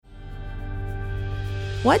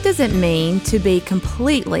What does it mean to be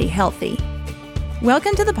completely healthy?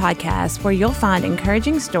 Welcome to the podcast where you'll find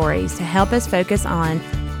encouraging stories to help us focus on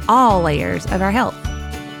all layers of our health.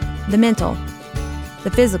 The mental,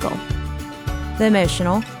 the physical, the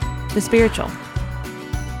emotional, the spiritual.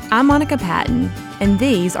 I'm Monica Patton, and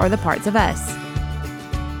these are the parts of us.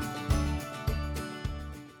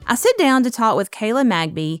 I sit down to talk with Kayla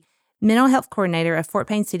Magbie, Mental Health Coordinator of Fort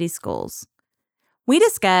Payne City Schools. We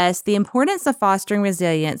discuss the importance of fostering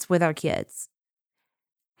resilience with our kids,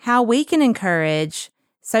 how we can encourage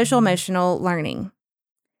social-emotional learning.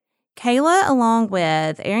 Kayla, along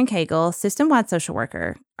with Aaron Cagle, system-wide social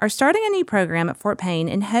worker, are starting a new program at Fort Payne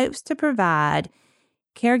in hopes to provide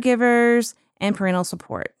caregivers and parental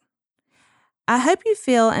support. I hope you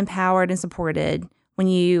feel empowered and supported when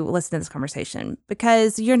you listen to this conversation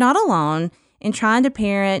because you're not alone in trying to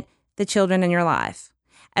parent the children in your life.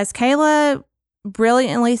 As Kayla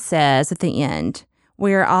brilliantly says at the end,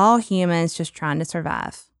 we are all humans just trying to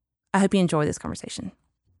survive. I hope you enjoy this conversation.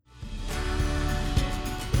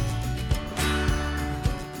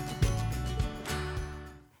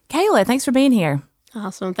 Kayla, thanks for being here.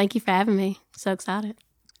 Awesome. Thank you for having me. So excited.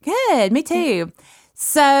 Good. Me too.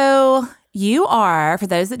 So you are, for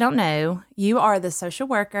those that don't know, you are the social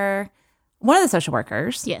worker, one of the social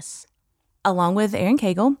workers. Yes. Along with Aaron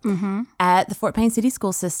Cagle at the Fort Payne City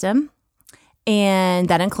School System. And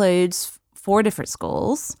that includes 4 different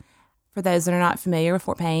schools, for those that are not familiar with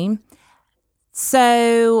Fort Payne.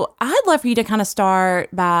 So I'd love for you to kind of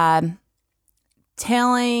start by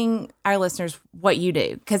telling our listeners what you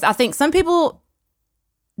do. Because I think some people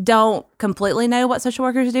don't completely know what social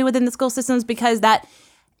workers do within the school systems because that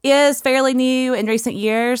is fairly new in recent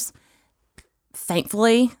years.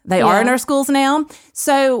 Thankfully, they are in our schools now.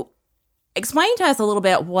 So explain to us a little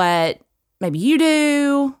bit what maybe you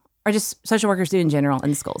do or just social workers do in general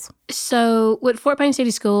in the schools. So with Fort Payne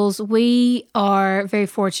City Schools, we are very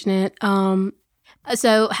fortunate.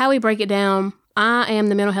 So how we break it down, I am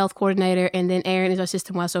the mental health coordinator, and then Aaron is our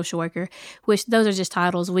system-wide social worker, which those are just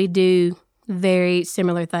titles. We do very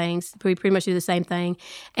similar things. We pretty much do the same thing.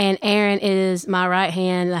 And Aaron is my right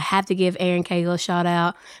hand. I have to give Aaron Cagle a shout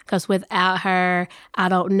out because without her, I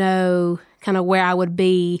don't know kind of where I would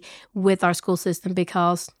be with our school system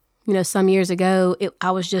because some years ago,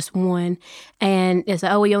 I was just one. And it's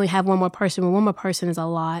like, we only have one more person. Well, one more person is a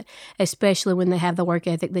lot, especially when they have the work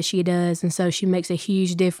ethic that she does. And so she makes a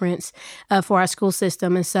huge difference for our school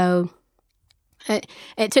system. And so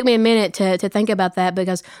it took me a minute to think about that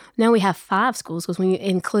because now we have 5 schools because we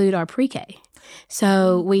include our pre-K.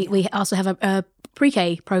 So we also have a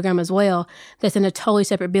pre-K program as well that's in a totally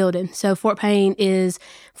separate building. So Fort Payne is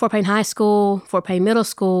Fort Payne High School, Fort Payne Middle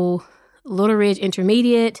School, Little Ridge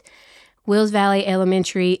Intermediate, Wills Valley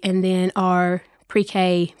Elementary, and then our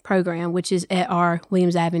pre-K program, which is at our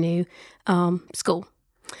Williams Avenue school.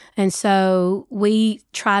 And so we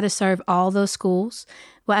try to serve all those schools.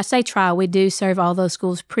 Well, I say try, we do serve all those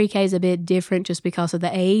schools. Pre-K is a bit different just because of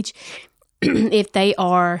the age. If they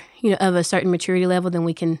are, of a certain maturity level, then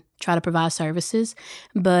we can try to provide services.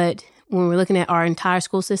 But when we're looking at our entire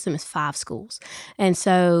school system, it's 5 schools. And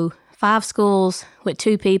so 5 schools with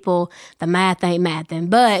 2 people, the math ain't mathing,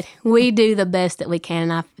 but we do the best that we can.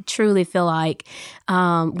 And I truly feel like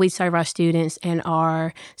we serve our students and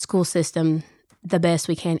our school system the best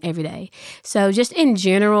we can every day. So just in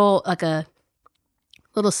general, like a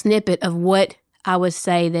little snippet of what I would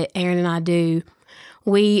say that Aaron and I do,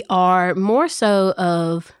 we are more so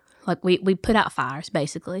of like we put out fires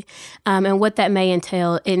basically, and what that may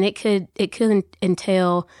entail, and it could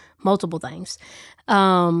entail multiple things.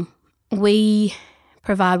 We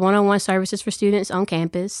provide one-on-one services for students on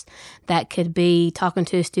campus. That could be talking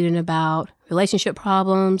to a student about relationship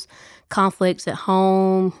problems, conflicts at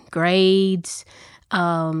home, grades,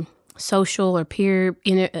 social or peer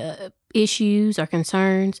issues or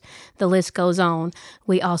concerns. The list goes on.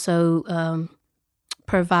 We also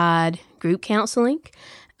provide group counseling.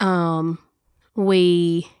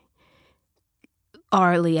 We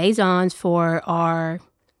are liaisons for our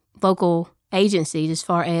local agencies as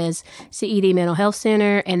far as CED Mental Health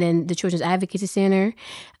Center and then the Children's Advocacy Center,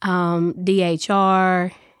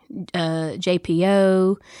 DHR,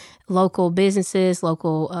 JPO, local businesses,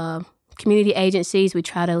 local community agencies. We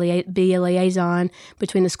try to be a liaison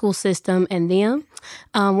between the school system and them.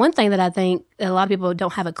 One thing that I think a lot of people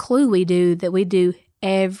don't have a clue we do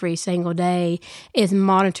every single day is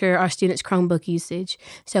monitor our students' Chromebook usage.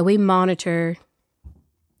 So we monitor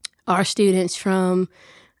our students from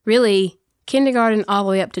really kindergarten all the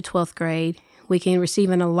way up to 12th grade. We can receive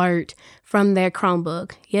an alert from their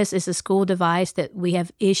Chromebook. Yes, it's a school device that we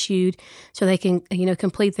have issued so they can,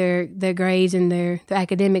 complete their grades and their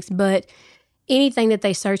academics. But anything that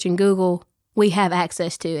they search in Google, we have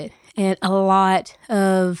access to it. And a lot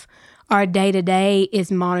of our day-to-day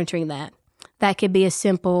is monitoring that. That could be a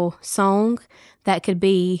simple song. That could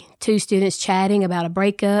be two students chatting about a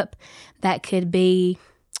breakup. That could be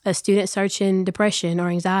a student searching depression or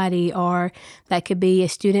anxiety, or that could be a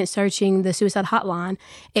student searching the suicide hotline.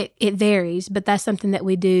 It varies, but that's something that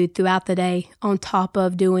we do throughout the day on top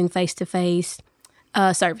of doing face-to-face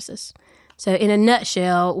services. So in a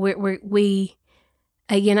nutshell, we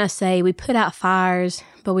again, I say we put out fires,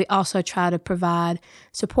 but we also try to provide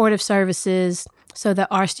supportive services so that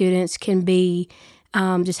our students can be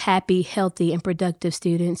just happy, healthy, and productive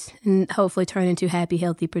students, and hopefully turn into happy,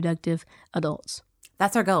 healthy, productive adults.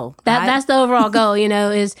 That's our goal. Right? That's the overall goal,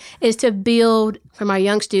 is to build from our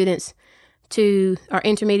young students to our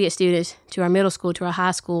intermediate students, to our middle school, to our high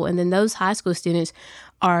school, and then those high school students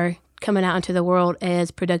are coming out into the world as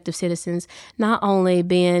productive citizens, not only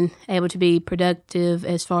being able to be productive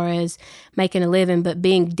as far as making a living, but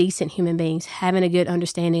being decent human beings, having a good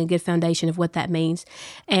understanding, a good foundation of what that means.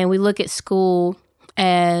 And we look at school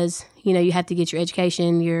as, you have to get your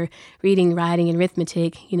education, your reading, writing, and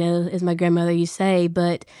arithmetic, as my grandmother used to say,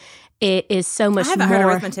 but it is so much more. I haven't heard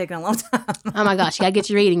arithmetic in a long time. Oh my gosh, you gotta get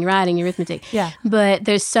your reading, writing, arithmetic. Yeah. But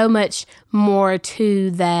there's so much more to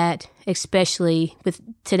that, especially with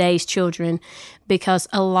today's children, because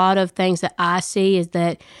a lot of things that I see is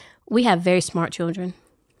that we have very smart children,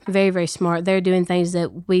 very, very smart. They're doing things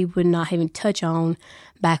that we would not even touch on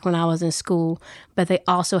back when I was in school, but they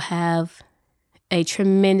also have a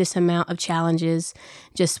tremendous amount of challenges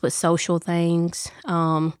just with social things,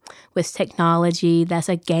 with technology. That's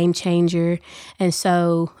a game changer. And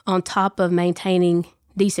so on top of maintaining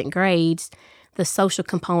decent grades, the social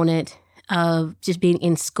component of just being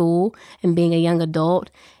in school and being a young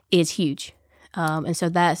adult is huge. And so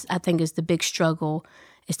that's, I think, is the big struggle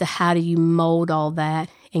as to how do you mold all that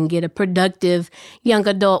and get a productive young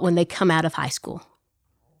adult when they come out of high school.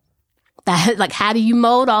 That, like, how do you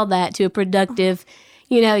mold all that to a productive,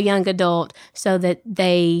 young adult so that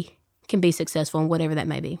they can be successful in whatever that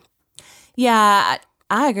may be? Yeah,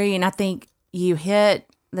 I agree. And I think you hit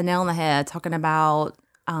the nail on the head talking about,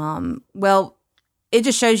 it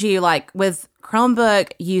just shows you, like, with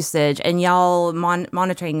Chromebook usage and y'all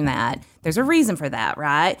monitoring that, there's a reason for that,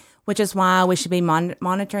 right? Which is why we should be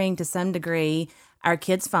monitoring to some degree our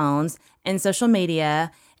kids' phones and social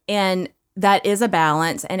media. And that is a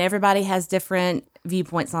balance, and everybody has different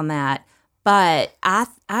viewpoints on that. But I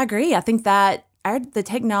agree. I think that the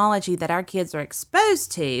technology that our kids are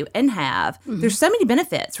exposed to and have, there's so many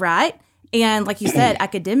benefits, right? And like you said,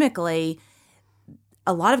 academically,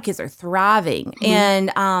 a lot of kids are thriving,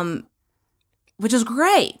 and which is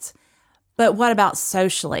great. But what about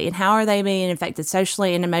socially, and how are they being affected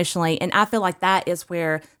socially and emotionally? And I feel like that is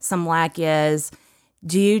where some lack is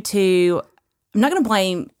due to, I'm not going to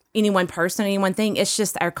blame any one person, any one thing. It's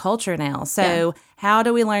just our culture now. So how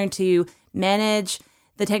do we learn to manage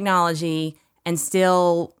the technology and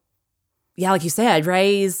still, like you said,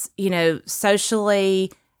 raise,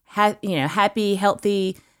 socially, happy,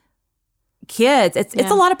 healthy kids? It's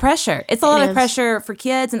a lot of pressure. It's a lot of pressure for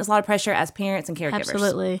kids, and it's a lot of pressure as parents and caregivers.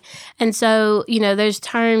 Absolutely. And so, there's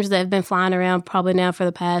terms that have been flying around probably now for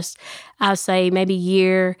the past, I'll say maybe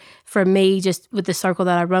year for me, just with the circle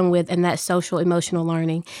that I run with, and that's social emotional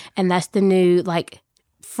learning. And that's the new,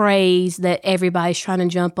 phrase that everybody's trying to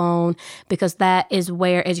jump on, because that is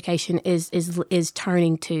where education is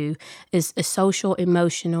turning to, is social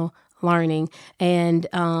emotional learning. And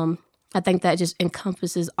I think that just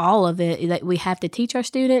encompasses all of it, that we have to teach our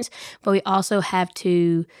students, but we also have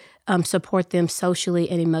to support them socially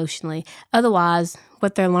and emotionally. Otherwise,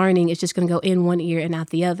 what they're learning is just going to go in one ear and out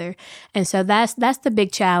the other. And so that's the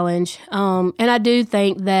big challenge. And I do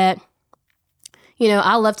think that,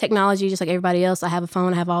 I love technology just like everybody else. I have a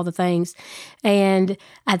phone, I have all the things. And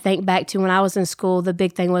I think back to when I was in school, the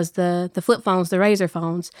big thing was the flip phones, the Razor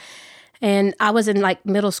phones. And I was in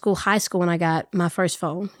middle school, high school when I got my first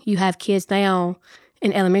phone. You have kids now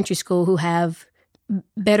in elementary school who have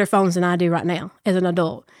better phones than I do right now as an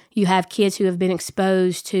adult. You have kids who have been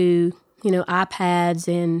exposed to, iPads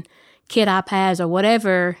and kid iPads or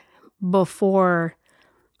whatever before,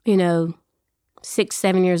 6,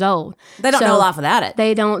 7 years old. They don't know a life without it.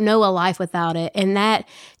 They don't know a life without it. And that,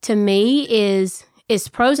 to me, is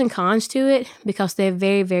pros and cons to it, because they're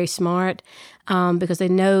very, very smart, because they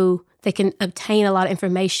know they can obtain a lot of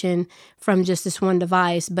information from just this one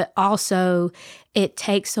device, but also it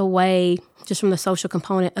takes away just from the social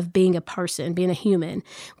component of being a person, being a human.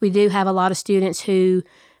 We do have a lot of students who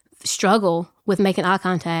struggle with making eye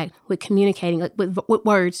contact, with communicating, like with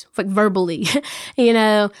words, like verbally,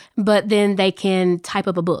 but then they can type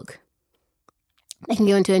up a book. They can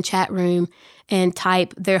go into a chat room and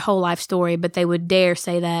type their whole life story, but they would dare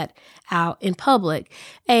say that out in public.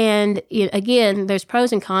 And again, there's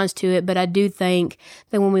pros and cons to it, but I do think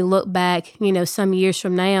that when we look back, some years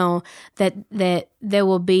from now, that there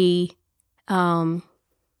will be some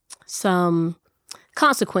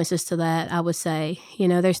consequences to that, I would say.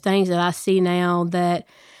 There's things that I see now that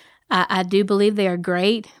I do believe they are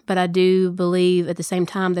great, but I do believe at the same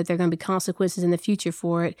time that there are going to be consequences in the future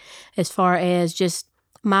for it, as far as just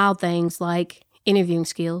mild things like interviewing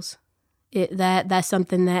skills. That's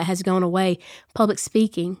something that has gone away. Public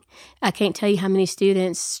speaking. I can't tell you how many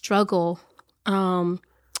students struggle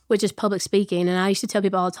with just public speaking. And I used to tell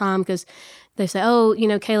people all the time, because they say, oh,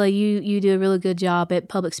 Kayla, you do a really good job at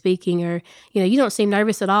public speaking, or, you don't seem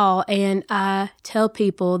nervous at all. And I tell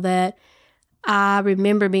people that I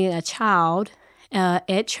remember being a child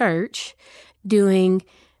at church doing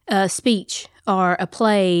a speech or a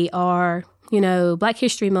play or, Black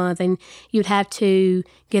History Month, and you'd have to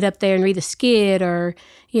get up there and read a skit or,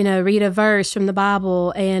 read a verse from the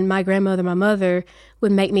Bible, and my mother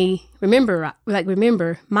would make me remember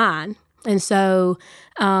mine. And so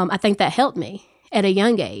I think that helped me at a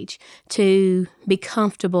young age to be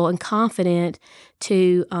comfortable and confident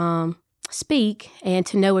to speak and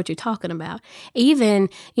to know what you're talking about. Even,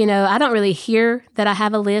 I don't really hear that I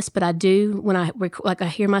have a list, but I do when I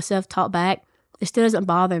hear myself talk back. It still doesn't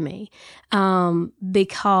bother me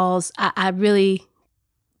because I really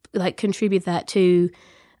contribute that to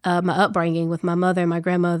my upbringing with my mother, my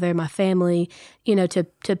grandmother, my family,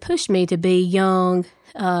 to push me to be young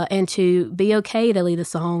and to be okay to lead a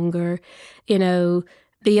song or, be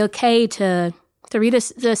okay to read a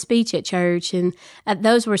speech at church. And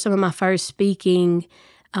those were some of my first speaking,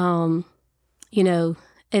 events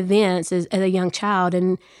as a young child.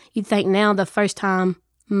 And you'd think now the first time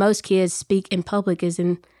most kids speak in public is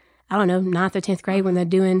in, 9th or 10th grade when they're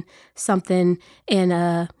doing something in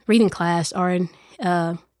a reading class or in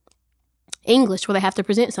English where they have to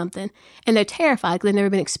present something. And they're terrified because they've never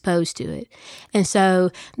been exposed to it. And so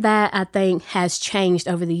that, I think, has changed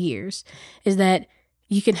over the years, is that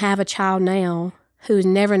you can have a child now who's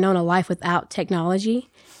never known a life without technology.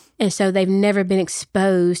 And so they've never been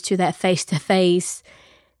exposed to that face-to-face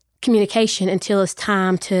communication until it's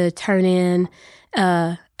time to turn in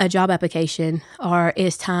a job application, or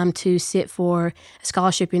it's time to sit for a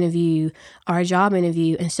scholarship interview or a job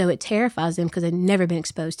interview. And so it terrifies them because they've never been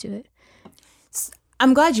exposed to it.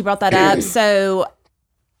 I'm glad you brought that up. So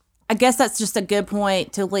I guess that's just a good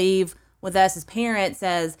point to leave with us as parents,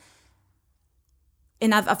 and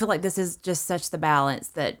I feel like this is just such the balance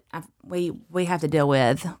that we have to deal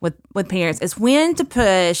with parents, is when to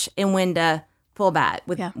push and when to pull back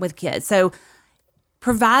with kids. So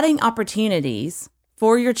providing opportunities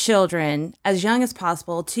for your children as young as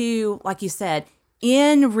possible to, like you said,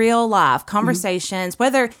 in real life conversations,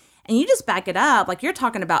 and you just back it up, like you're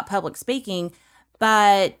talking about public speaking,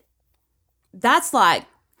 but that's and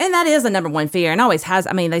that is the number one fear and always has.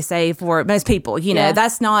 They say for most people,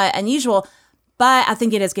 that's not unusual, but I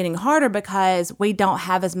think it is getting harder because we don't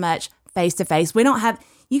have as much face-to-face. We don't have,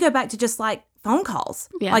 you go back to just phone calls.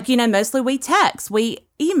 Yeah. Mostly we text, we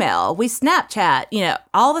email, we Snapchat,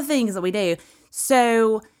 all the things that we do.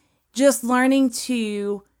 So just learning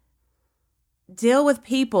to deal with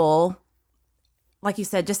people, like you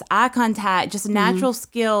said, just eye contact, just natural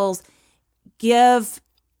skills, give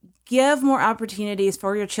more opportunities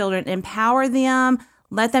for your children, empower them,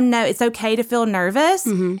 let them know it's okay to feel nervous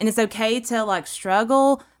and it's okay to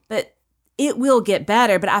struggle, but it will get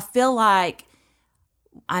better. But I feel like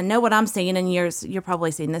I know what I'm seeing, and you're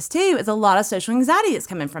probably seeing this too, is a lot of social anxiety that's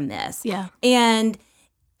coming from this. Yeah. And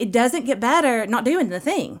it doesn't get better not doing the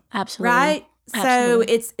thing. Absolutely. Right?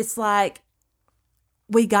 Absolutely. So it's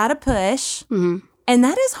we got to push. Mm-hmm. And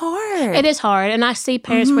that is hard. It is hard. And I see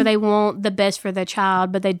parents where they want the best for their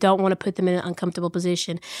child, but they don't want to put them in an uncomfortable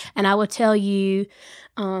position. And I will tell you,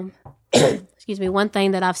 one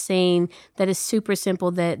thing that I've seen that is super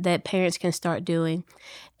simple that parents can start doing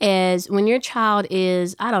is when your child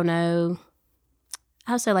is, I don't know,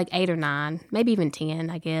 I would say 8 or 9, maybe even 10,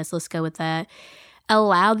 I guess. Let's go with that.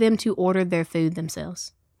 Allow them to order their food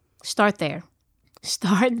themselves. Start there.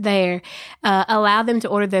 Allow them to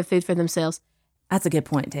order their food for themselves. That's a good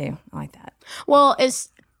point, too. I like that. Well, it's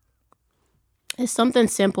something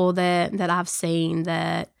simple that I've seen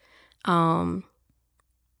that I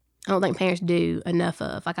don't think parents do enough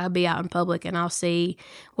of. Like, I'll be out in public and I'll see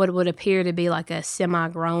what would appear to be like a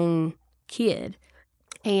semi-grown kid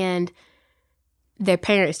and their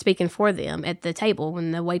parents speaking for them at the table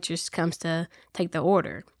when the waitress comes to take the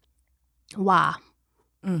order. Why?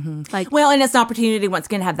 Mm-hmm. Well, and it's an opportunity once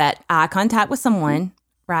again to have that eye contact with someone,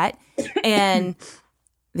 right? And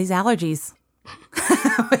these allergies.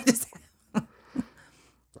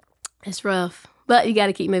 It's rough, but you got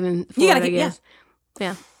to keep moving forward, you got to keep,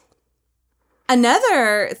 yeah.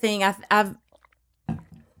 Another thing I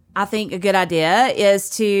think a good idea is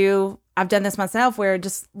to, I've done this myself, where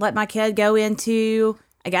just let my kid go into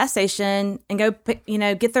a gas station and go,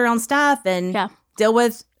 get their own stuff and deal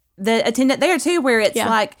with the attendant there too, where it's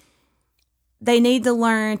like they need to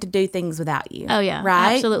learn to do things without you. Oh, yeah.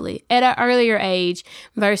 Right? Absolutely. At an earlier age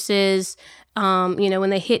versus, when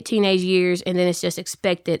they hit teenage years and then it's just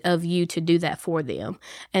expected of you to do that for them.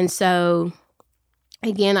 And so,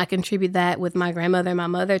 again, I contribute that with my grandmother and my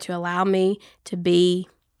mother to allow me to be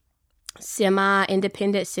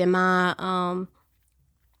semi-independent,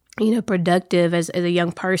 productive as a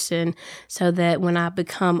young person so that when I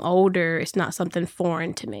become older, it's not something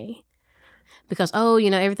foreign to me. Because,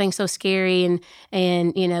 everything's so scary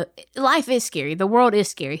and life is scary. The world is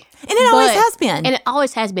scary. And it always has been. And it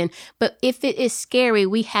always has been. But if it is scary,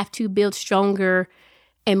 we have to build stronger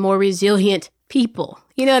and more resilient people.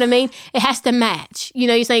 You know what I mean? It has to match.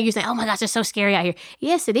 You're saying, oh my gosh, it's so scary out here.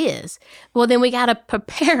 Yes, it is. Well, then we got to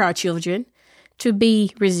prepare our children to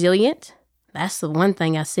be resilient. That's the one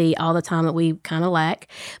thing I see all the time that we kind of lack,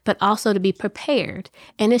 but also to be prepared.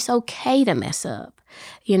 And it's okay to mess up.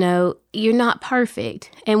 You're not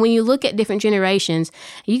perfect. And when you look at different generations,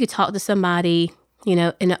 you could talk to somebody, in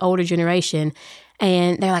an older generation,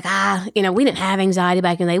 and they're like, we didn't have anxiety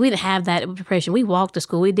back in the day. We didn't have that depression. We walked to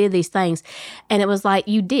school. We did these things. And it was like,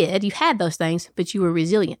 you had those things, but you were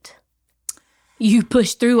resilient. You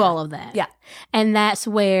pushed through all of that. Yeah. And that's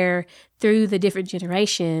where, through the different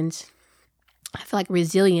generations, I feel like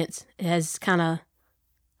resilience has kind of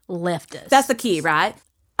left us. That's the key, right?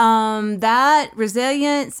 That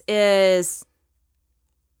resilience is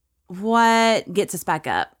what gets us back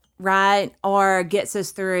up, right? Or gets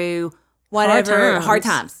us through whatever hard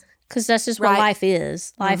times. Because that's just what life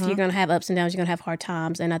is. Life, you're going to have ups and downs. You're going to have hard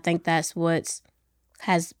times. And I think that's what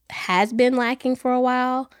has been lacking for a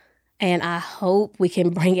while. And I hope we can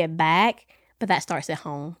bring it back. But that starts at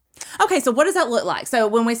home. Okay, so what does that look like? So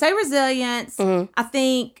when we say resilience, I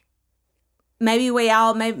think maybe we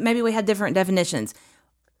have different definitions.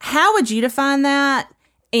 How would you define that?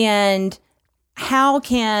 And how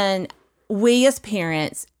can we as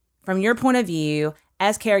parents, from your point of view,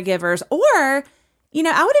 as caregivers, or, I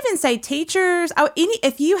would even say teachers,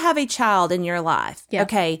 if you have a child in your life,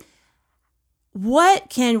 okay, what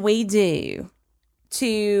can we do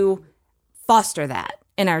to foster that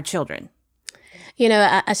in our children?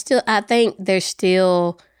 I think there's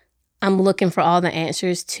still, I'm looking for all the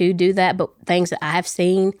answers to do that. But things that I've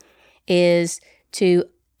seen is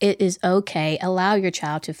it is okay. Allow your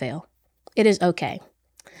child to fail. It is okay.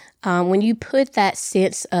 When you put that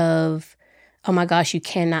sense of, oh my gosh, you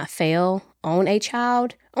cannot fail on a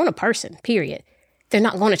child, on a person, period, they're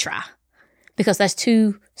not going to try because that's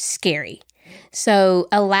too scary. So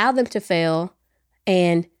allow them to fail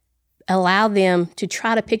and allow them to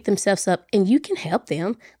try to pick themselves up, and you can help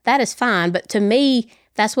them. That is fine. But to me,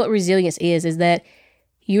 that's what resilience is that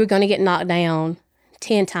you're going to get knocked down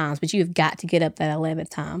 10 times, but you've got to get up that 11th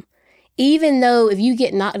time. Even though if you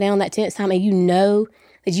get knocked down that 10th time and you know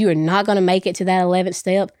that you are not going to make it to that 11th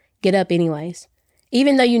step, get up anyways.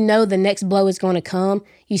 Even though you know the next blow is going to come,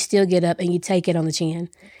 you still get up and you take it on the chin.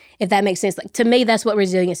 If that makes sense. Like, to me, that's what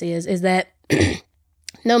resilience is that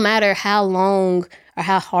no matter how long or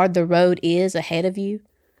how hard the road is ahead of you,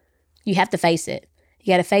 you have to face it.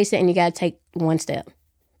 You got to face it, and you got to take one step.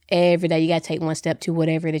 Every day you got to take one step to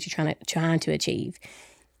whatever it is you're trying to achieve.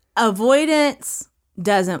 Avoidance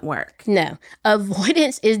doesn't work. No.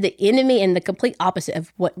 Avoidance is the enemy and the complete opposite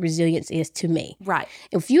of what resilience is to me. Right.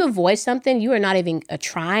 If you avoid something, you are not even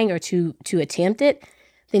trying or to attempt it,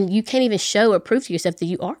 then you can't even show or prove to yourself that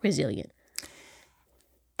you are resilient.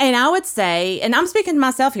 And I would say, and I'm speaking to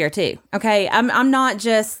myself here too, okay? I'm not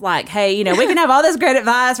just like, hey, we can have all this great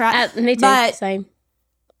advice, right? Me too, but same.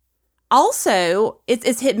 Also,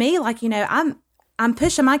 it's hit me like, I'm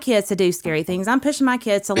pushing my kids to do scary things. I'm pushing my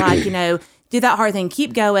kids to like, do that hard thing,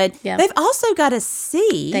 keep going. Yeah. They've also got to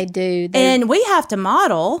see. They do. And we have to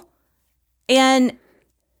model. And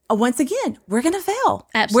once again, we're going to fail.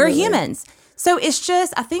 Absolutely. We're humans. So it's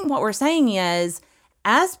just, I think what we're saying is,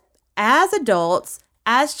 as adults,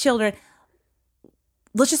 as children,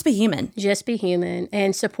 let's just be human. Just be human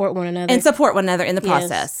and support one another. And support one another in the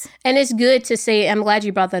process. And it's good to see. I'm glad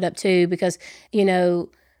you brought that up too, because,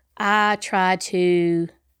 I try to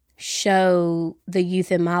show the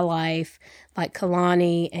youth in my life, like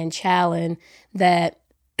Kalani and Challen, that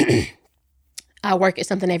I work at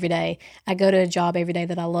something every day. I go to a job every day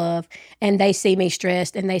that I love, and they see me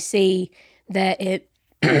stressed, and they see that it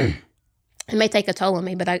may take a toll on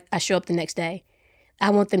me, but I show up the next day.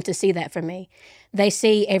 I want them to see that from me. They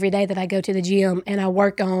see every day that I go to the gym and I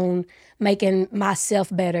work on making myself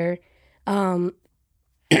better, not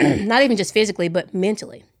even just physically, but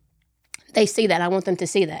mentally. They see that. I want them to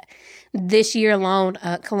see that. This year alone,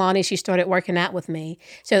 Kalani, she started working out with me.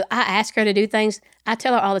 So I ask her to do things. I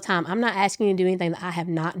tell her all the time, I'm not asking you to do anything that I have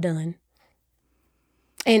not done.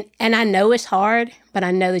 And I know it's hard, but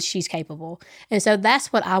I know that she's capable. And so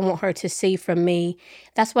that's what I want her to see from me.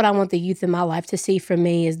 That's what I want the youth in my life to see from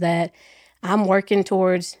me, is that I'm working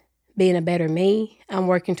towards being a better me. I'm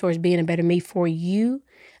working towards being a better me for you.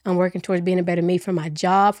 I'm working towards being a better me for my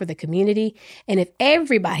job, for the community. And if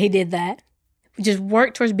everybody did that, just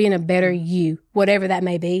work towards being a better you, whatever that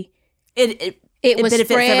may be, it was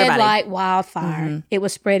spread like wildfire. Mm-hmm. It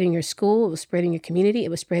was spread in your school. It was spread in your community. It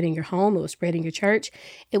was spread in your home. It was spread in your church.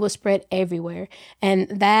 It was spread everywhere. And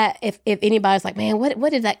that, if anybody's like, man, what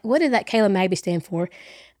did that Kayla Magbie stand for?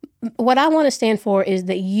 What I want to stand for is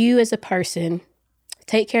that you as a person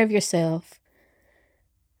take care of yourself,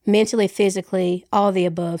 mentally, physically, all the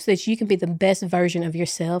above, so that you can be the best version of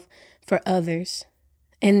yourself for others.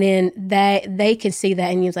 And then they can see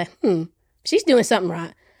that, and you're like, she's doing something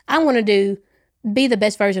right. I want to be the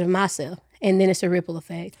best version of myself. And then it's a ripple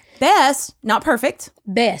effect. Best, not perfect.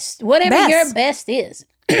 Best. Whatever your best is.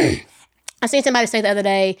 I seen somebody say the other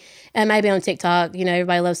day, and maybe on TikTok,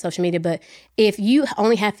 everybody loves social media, but if you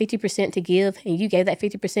only have 50% to give and you gave that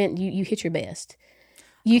 50%, you hit your best.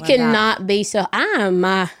 You cannot be so. I am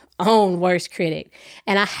my own worst critic.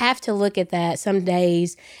 And I have to look at that some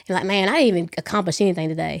days and like, man, I didn't even accomplish anything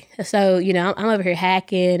today. So, I'm over here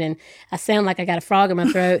hacking and I sound like I got a frog in my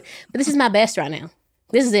throat, but this is my best right now.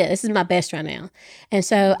 This is it. This is my best right now. And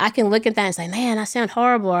so I can look at that and say, man, I sound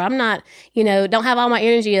horrible, or I'm not, don't have all my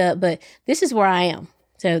energy up, but this is where I am.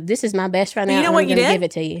 So this is my best right now. You know what you did? Give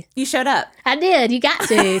it to you. You showed up. I did. You got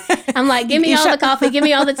to. I'm like, give me all the coffee, give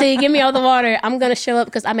me all the tea, give me all the water. I'm going to show up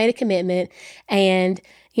because I made a commitment. And,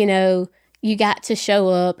 you got to show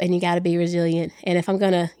up and you got to be resilient. And if I'm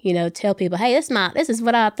going to, tell people, hey, this is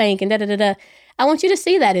what I think and da-da-da-da, I want you to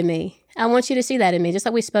see that in me. I want you to see that in me. Just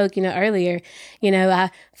like we spoke, earlier,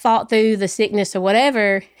 I fought through the sickness or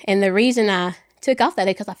whatever. And the reason I took off that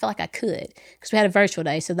day because I felt like I could, because we had a virtual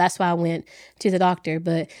day. So that's why I went to the doctor.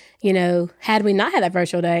 But, had we not had that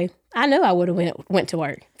virtual day, I know I would have went to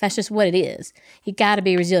work. That's just what it is. You got to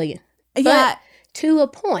be resilient. Yeah. But to a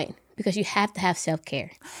point, because you have to have self-care.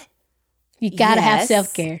 You got to have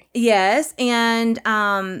self-care. Yes. And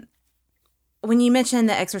when you mentioned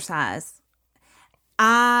the exercise,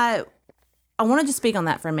 I want to just speak on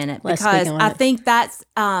that for a minute, because I think that's,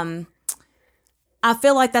 I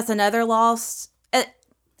feel like that's another loss,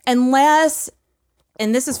 unless,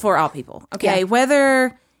 and this is for all people, okay,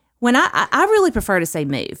 when I really prefer to say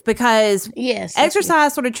move, because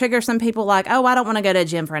exercise sort of triggers some people like, oh, I don't want to go to a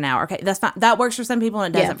gym for an hour. Okay, that's fine. That works for some people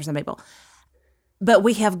and it doesn't for some people. But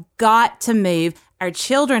we have got to move. Our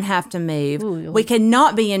children have to move. Ooh. We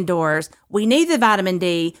cannot be indoors. We need the vitamin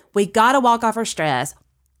D. We got to walk off our stress.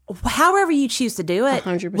 However you choose to do it,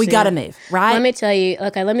 100%. We got to move, right? Let me tell you,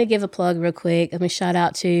 okay, let me give a plug real quick. Let me shout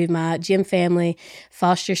out to my gym family,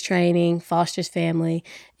 Foster's Training, Foster's Family.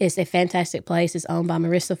 It's a fantastic place. It's owned by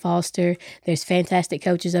Marissa Foster. There's fantastic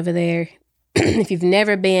coaches over there. If you've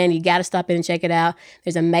never been, you got to stop in and check it out.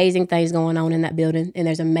 There's amazing things going on in that building, and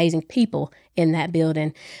there's amazing people in that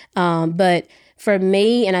building. But for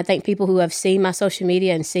me, and I think people who have seen my social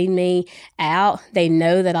media and seen me out, they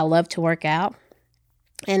know that I love to work out.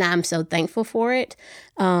 And I'm so thankful for it,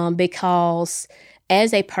 because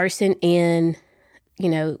as a person in,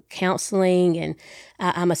 counseling, and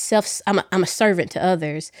I'm a servant to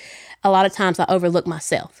others, a lot of times I overlook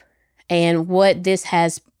myself. And what this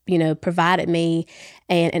has provided me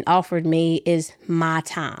and offered me is my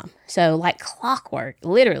time. So like clockwork,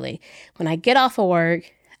 literally, when I get off of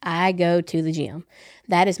work, I go to the gym.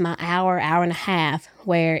 That is my hour and a half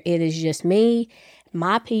where it is just me,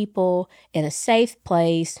 my people, in a safe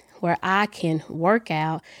place where I can work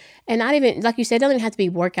out. And not even, like you said, it doesn't even have to be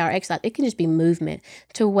workout or exercise. It can just be movement,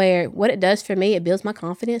 to where what it does for me, it builds my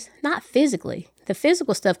confidence, not physically. The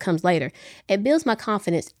physical stuff comes later. It builds my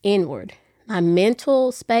confidence inward. my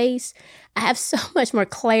mental space. I have so much more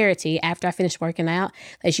clarity after I finish working out.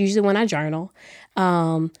 That's usually when I journal.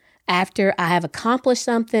 After I have accomplished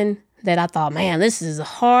something that I thought, man, this is a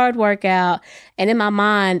hard workout. And in my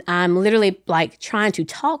mind, I'm literally like trying to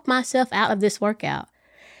talk myself out of this workout.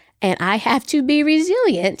 And I have to be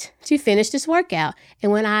resilient to finish this workout.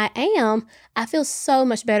 And when I am, I feel so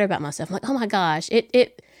much better about myself. I'm like, oh my gosh,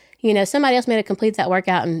 somebody else may have completed that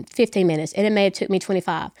workout in 15 minutes and it may have took me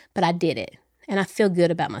 25, but I did it. And I feel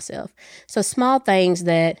good about myself. So small things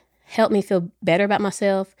that help me feel better about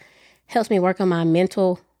myself, helps me work on my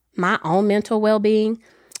own mental well-being,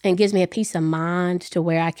 and gives me a peace of mind to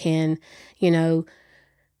where I can, kind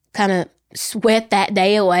of sweat that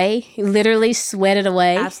day away, literally sweat it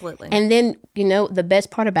away. Absolutely. And then, the best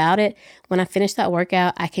part about it, when I finish that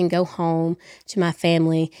workout, I can go home to my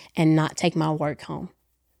family and not take my work home.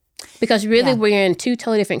 Because really we're in two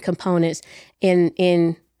totally different components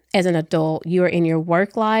in as an adult. You're in your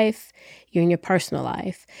work life, you're in your personal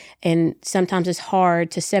life. And sometimes it's hard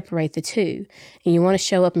to separate the two. And you want to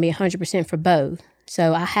show up and be 100% for both.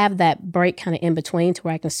 So I have that break kind of in between to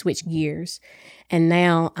where I can switch gears. And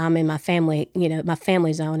now I'm in my family, my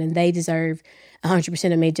family zone, and they deserve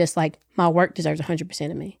 100% of me just like my work deserves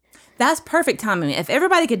 100% of me. That's perfect timing. If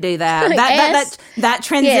everybody could do that, that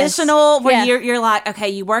transitional where you're like, okay,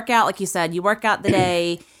 you work out, like you said, you work out the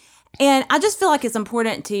day. And I just feel like it's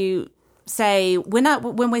important to say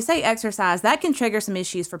when we say exercise, that can trigger some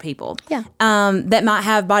issues for people. Yeah. That might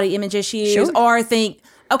have body image issues or think,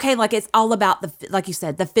 okay, like it's all about like you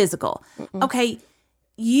said, the physical. Mm-mm. Okay,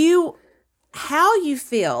 how you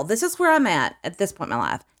feel. This is where I'm at this point in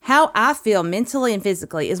my life. How I feel mentally and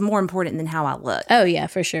physically is more important than how I look. Oh yeah,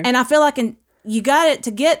 for sure. And I feel like you got it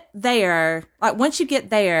to get there. Like once you get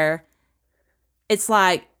there, it's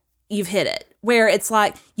like you've hit it. Where it's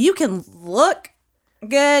like you can look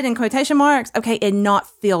good in quotation marks, okay, and not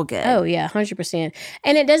feel good. Oh yeah, 100%.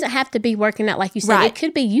 And it doesn't have to be working out like you said. Right. It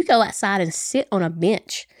could be you go outside and sit on a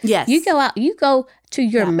bench. Yes. You go to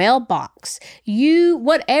your mailbox,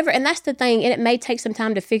 whatever. And that's the thing. And it may take some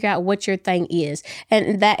time to figure out what your thing is.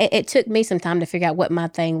 And that it took me some time to figure out what my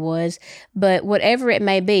thing was. But whatever it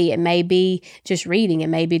may be just reading. It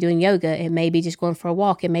may be doing yoga. It may be just going for a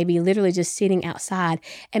walk. It may be literally just sitting outside.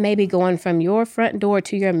 It may be going from your front door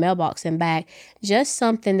to your mailbox and back. Just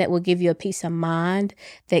something that will give you a peace of mind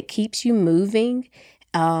that keeps you moving,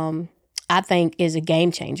 I think is a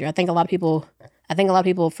game changer. I think a lot of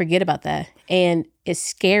people forget about that. And it's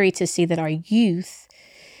scary to see that our youth,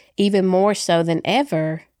 even more so than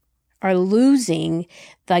ever, are losing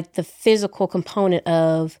like the physical component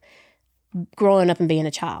of growing up and being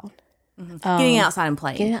a child. Mm-hmm. Getting outside and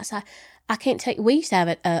playing. Getting outside. I can't tell you, we used to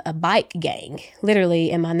have a bike gang,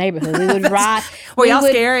 literally, in my neighborhood. We would ride. Were y'all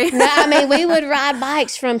scary? No, I mean, we would ride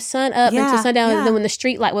bikes from sun up until sundown. And then when the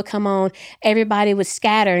street light would come on, everybody would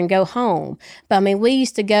scatter and go home. But I mean, we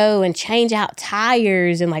used to go and change out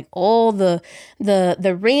tires and like all the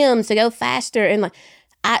rims to go faster. And like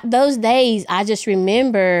those days, I just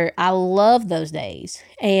remember, I love those days.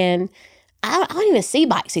 And I don't even see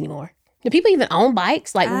bikes anymore. Do people even own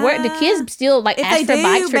bikes? Like, where the kids still like ask for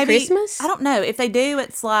bikes for Christmas? I don't know. If they do,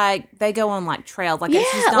 it's like they go on like trails. Like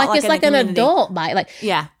it's like an adult bike. Like,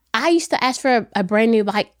 yeah. I used to ask for a brand new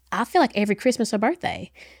bike. I feel like every Christmas or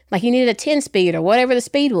birthday, like you needed a 10-speed or whatever the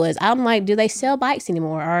speed was. I'm like, do they sell bikes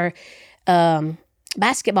anymore? Or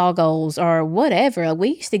basketball goals or whatever. Like, we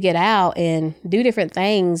used to get out and do different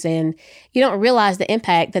things, and you don't realize the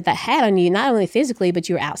impact that had on you, not only physically, but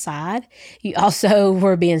you were outside. You also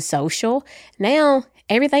were being social. Now,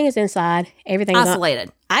 everything is inside. Everything is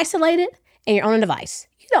isolated, and you're on a device.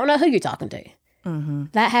 You don't know who you're talking to. Mm-hmm.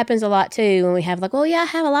 That happens a lot, too, when we have like, well, yeah, I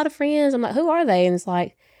have a lot of friends. I'm like, who are they? And it's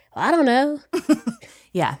like, well, I don't know.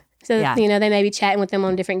 Yeah. So, they may be chatting with them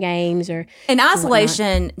on different games or... And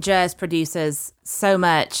isolation just produces so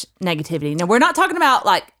much negativity. Now, we're not talking about,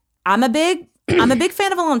 like, I'm a big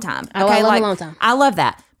fan of alone time. Okay? Oh, I love alone time. I love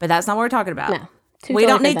that. But that's not what we're talking about. No. We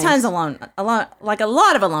don't need tons of alone, like a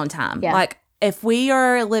lot of alone time. Yeah. Like, if we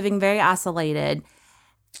are living very isolated,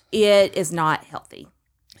 it is not healthy.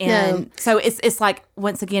 And so it's like,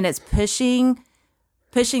 once again, it's pushing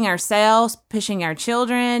ourselves, pushing our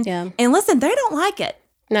children. Yeah. And listen, they don't like it.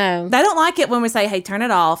 No. They don't like it when we say, hey, turn it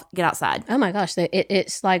off, get outside. Oh my gosh.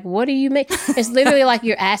 It's like, what do you make? It's literally like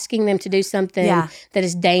you're asking them to do something that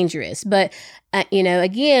is dangerous. But,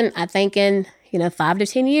 again, I think in, 5 to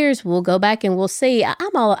 10 years, we'll go back and we'll see.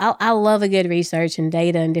 I love a good research and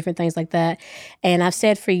data and different things like that. And I've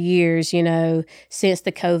said for years, since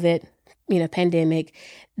the COVID, pandemic,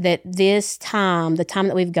 that this time, the time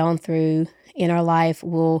that we've gone through in our life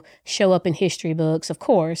will show up in history books, of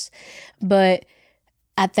course. But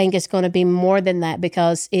I think it's going to be more than that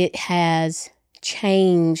because it has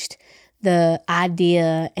changed the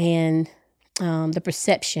idea and the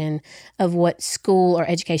perception of what school or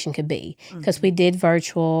education could be. Because we did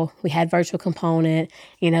virtual, we had virtual component.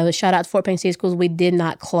 Shout out to Fort Payne City Schools. We did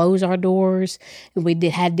not close our doors. We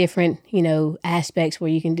had different, aspects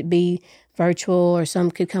where you can be virtual or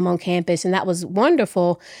some could come on campus, and that was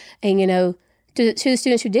wonderful. And to the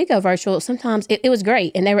students who did go virtual, sometimes it was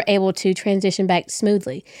great, and they were able to transition back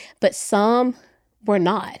smoothly. But some were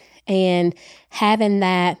not, and having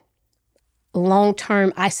that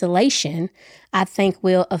long-term isolation, I think,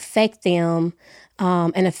 will affect them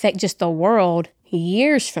and affect just the world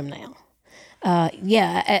years from now. I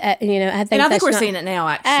think. And I think we're seeing it now.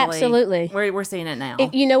 Actually, absolutely, we're seeing it now.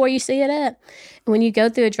 You know where you see it at? When you go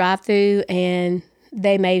through a drive-through and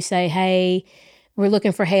they may say, "Hey, we're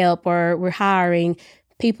looking for help," or "We're hiring."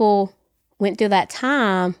 People went through that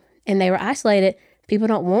time and they were isolated. People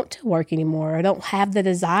don't want to work anymore or don't have the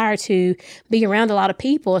desire to be around a lot of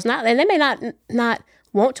people. It's not, and they may not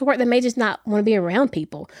want to work. They may just not want to be around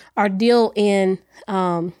people or deal in,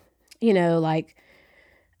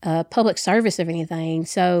 public service or anything.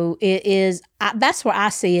 So it is, that's where I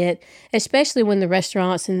see it, especially when the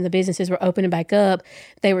restaurants and the businesses were opening back up.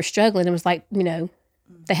 They were struggling. It was like,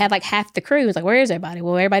 they had like half the crew. It was like, where is everybody?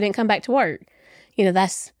 Well, everybody didn't come back to work.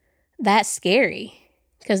 That's scary.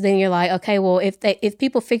 Because then you're like, okay, well, if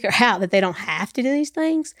people figure out that they don't have to do these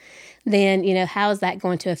things, then, how is that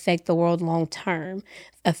going to affect the world long term,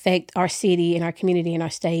 affect our city and our community and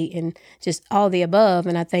our state and just all the above?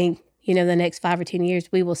 And I think, the next 5 or 10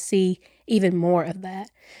 years, we will see even more of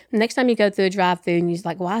that. Next time you go through a drive-through and you're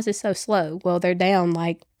like, why is this so slow? Well, they're down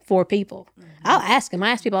like 4 people. Mm-hmm. I'll ask them.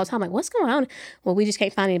 I ask people all the time, like, what's going on? Well, we just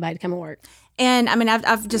can't find anybody to come and work. And I mean,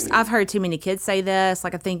 I've heard too many kids say this.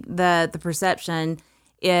 Like, I think the perception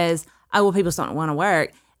is, oh, well, people just don't want to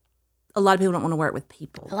work. A lot of people don't want to work with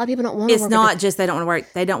people. A lot of people don't want to work with people. It's not just they don't want to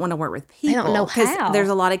work. They don't want to work with people. They don't know how. There's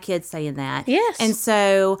a lot of kids saying that. Yes. And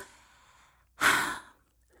so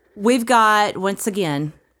we've got, once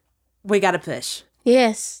again, we got to push.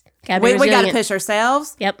 Yes. We got to push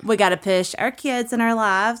ourselves. Yep. We got to push our kids in our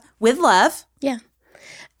lives with love. Yeah.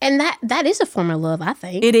 And that is a form of love, I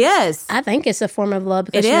think. It is. I think it's a form of love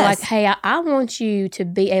because you're like, hey, I want you to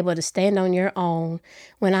be able to stand on your own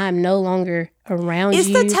when I'm no longer around you. It's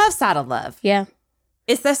the tough side of love. Yeah.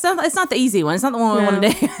 It's not the easy one. It's not the one we want to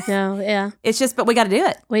do. No, yeah. It's just, but we got to do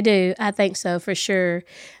it. We do. I think so, for sure.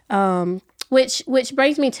 Which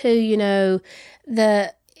brings me to,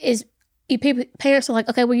 parents are like,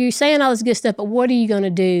 okay, well, you're saying all this good stuff, but what are you going to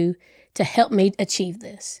do to help me achieve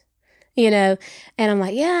this? And I'm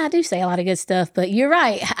like, yeah, I do say a lot of good stuff, but you're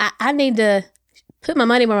right. I need to put my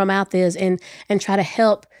money where my mouth is and try to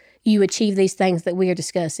help you achieve these things that we are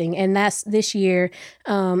discussing. And that's this year.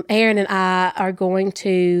 Aaron and I are going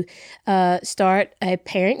to start a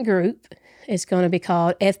parent group. It's going to be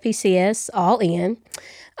called FPCS All In.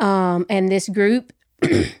 And this group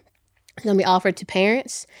is going to be offered to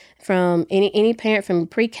parents from any parent from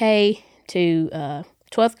pre-K to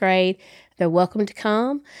 12th grade. They're welcome to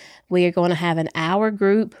come. We are going to have an hour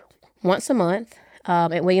group once a month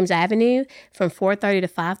at Williams Avenue from 4:30 to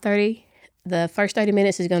 5:30. The first 30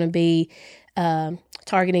 minutes is going to be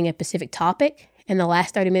targeting a specific topic, and the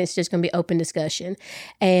last 30 minutes is just going to be open discussion.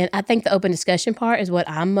 And I think the open discussion part is what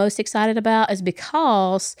I'm most excited about, is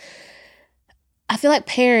because I feel like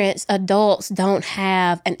adults don't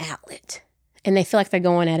have an outlet, and they feel like they're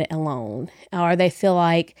going at it alone, or they feel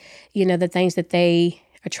like, the things that they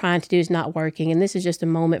are trying to do is not working. And this is just a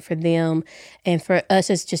moment for them and for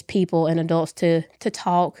us as just people and adults to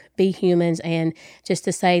talk, be humans, and just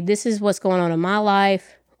to say, this is what's going on in my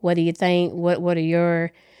life. What do you think? What are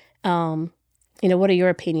your, what are your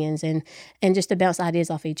opinions? And just to bounce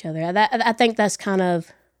ideas off each other. I think that's kind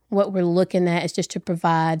of what we're looking at, is just to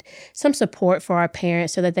provide some support for our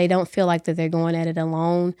parents so that they don't feel like that they're going at it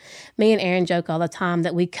alone. Me and Aaron joke all the time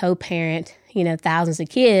that we co-parent, thousands of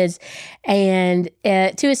kids. And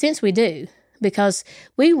to a sense, we do, because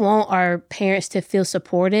we want our parents to feel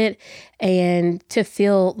supported and to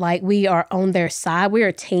feel like we are on their side. We're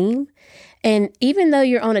a team. And even though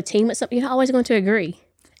you're on a team with something, you're not always going to agree.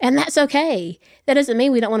 And that's okay. That doesn't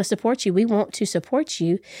mean we don't want to support you. We want to support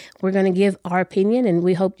you. We're going to give our opinion, and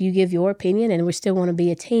we hope you give your opinion, and we still want to be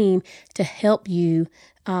a team to help you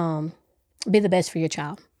be the best for your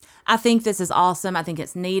child. I think this is awesome. I think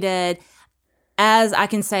it's needed. As I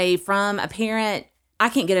can say from a parent, I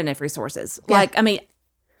can't get enough resources. Yeah. Like, I mean,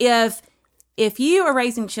 if if you are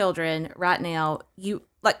raising children right now,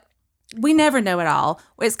 we never know it all.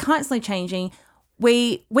 It's constantly changing.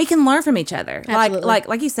 We can learn from each other. Absolutely.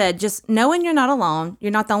 Like you said, just knowing you're not alone.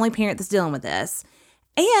 You're not the only parent that's dealing with this.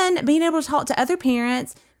 And being able to talk to other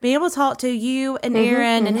parents, being able to talk to you and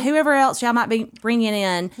Aaron and whoever else y'all might be bringing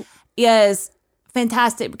in is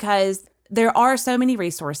fantastic, because there are so many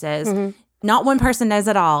resources. Not one person knows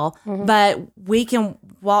it all, but we can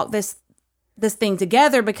walk this thing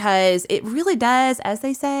together, because it really does, as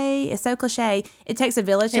they say, it's so cliche, it takes a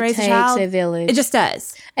village to raise a child. It takes a village. It just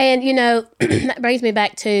does. And, that brings me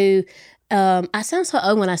back to, I sound so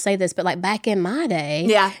old when I say this, but like back in my day.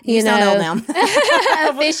 Yeah, you sound old now.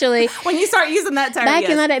 Officially. When you start using that term, Back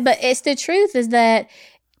in my day. But it's the truth is that,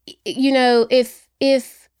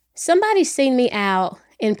 if somebody's seen me out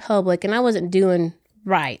in public and I wasn't doing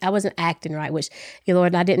right, I wasn't acting right, which,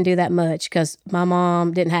 Lord, I didn't do that much, because my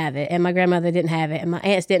mom didn't have it and my grandmother didn't have it and my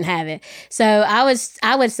aunts didn't have it. So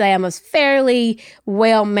I would say I'm a fairly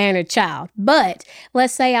well-mannered child. But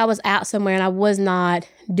let's say I was out somewhere and I was not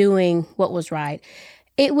doing what was right.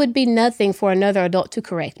 It would be nothing for another adult to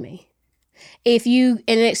correct me. And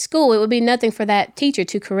at school, it would be nothing for that teacher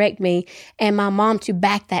to correct me and my mom to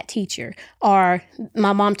back that teacher, or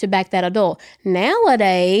my mom to back that adult.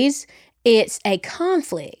 Nowadays, it's a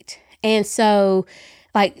conflict. And so,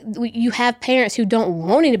 you have parents who don't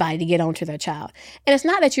want anybody to get onto their child. And it's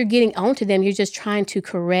not that you're getting onto them, you're just trying to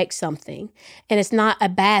correct something. And it's not a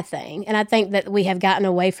bad thing. And I think that we have gotten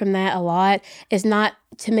away from that a lot. It's not,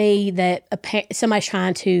 to me, that somebody's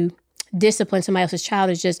trying to discipline somebody else's child.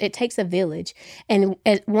 It's just, it takes a village. And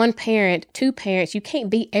as one parent, two parents, you can't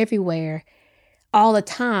be everywhere all the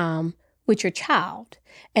time with your child.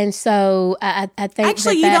 And so I think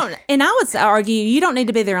actually you don't, and I would argue you don't need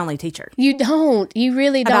to be their only teacher. You don't. You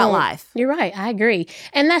really don't. About life. You're right. I agree.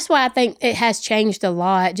 And that's why I think it has changed a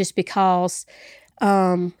lot, just because,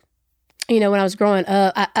 when I was growing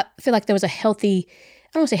up, I feel like there was I don't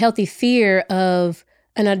want to say healthy fear of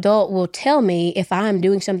an adult will tell me if I'm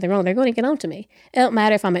doing something wrong. They're going to get on to me. It don't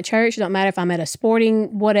matter if I'm at church. It don't matter if I'm at a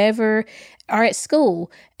sporting whatever or at school.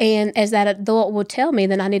 And as that adult will tell me,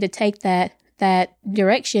 then I need to take that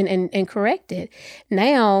direction and correct it.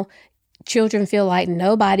 Now, children feel like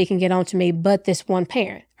nobody can get on to me but this one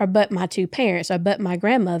parent, or but my two parents, or but my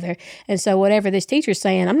grandmother. And so whatever this teacher's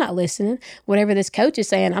saying, I'm not listening. Whatever this coach is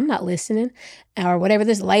saying, I'm not listening. Or whatever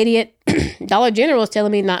this lady at Dollar General is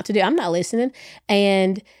telling me not to do, I'm not listening.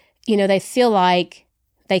 And, they feel like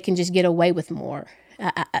they can just get away with more.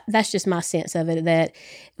 That's just my sense of it, that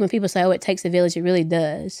when people say, oh, it takes a village, it really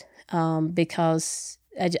does. Because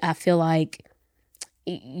I feel like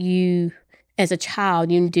you, as a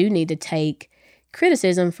child, you do need to take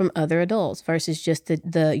criticism from other adults versus just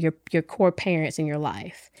your core parents in your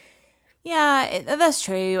life. Yeah, that's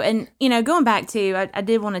true. And, going back to, I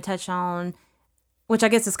did want to touch on, which I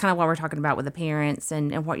guess is kind of what we're talking about with the parents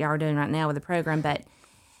and what y'all are doing right now with the program, but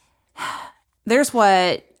there's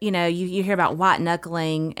what, you hear about white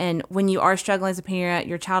knuckling, and when you are struggling as a parent,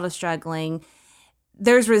 your child is struggling,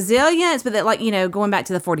 there's resilience, but that, going back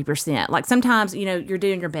to the 40%, like sometimes, you're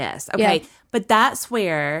doing your best. Okay. Yeah. But that's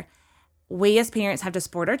where we as parents have to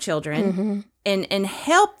support our children and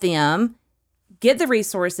help them get the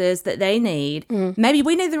resources that they need. Maybe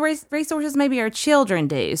we need the resources, maybe our children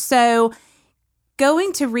do. So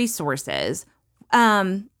going to resources.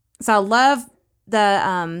 So I love the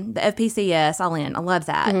FPCS, I love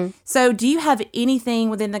that. So do you have anything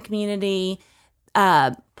within the community,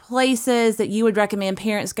 places that you would recommend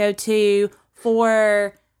parents go to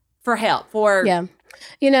for help, for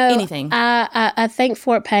anything? I think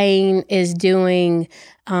Fort Payne is doing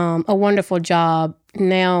a wonderful job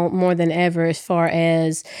now more than ever as far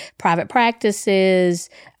as private practices,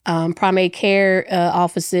 primary care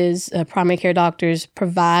offices, primary care doctors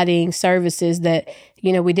providing services that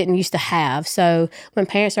we didn't used to have. So when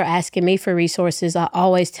parents are asking me for resources, I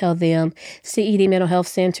always tell them CED Mental Health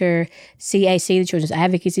Center, CAC, the Children's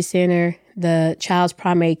Advocacy Center, the child's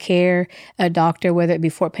primary care doctor, whether it be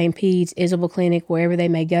Fort Payne Peds, Isabel Clinic, wherever they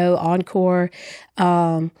may go, Encore.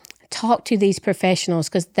 Talk to these professionals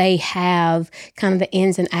because they have kind of the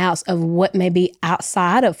ins and outs of what may be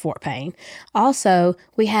outside of Fort Payne. Also,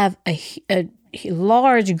 we have a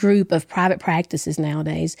large group of private practices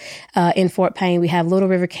nowadays in Fort Payne. We have Little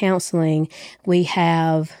River Counseling. We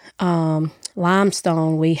have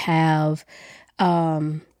Limestone. We have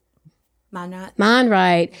Mind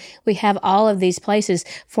Right. We have all of these places.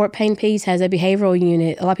 Fort Payne Peds has a behavioral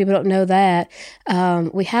unit. A lot of people don't know that.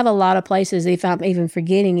 We have a lot of places, if I'm even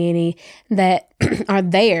forgetting any, that are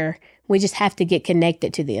there We just have to get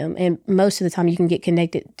connected to them. And most of the time you can get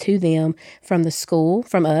connected to them from the school,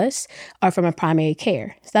 from us, or from a primary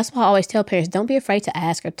care. So that's why I always tell parents, don't be afraid to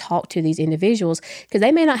ask or talk to these individuals, because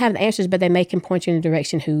they may not have the answers, but they may can point you in a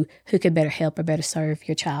direction who could better help or better serve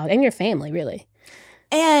your child and your family, really.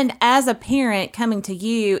 And as a parent coming to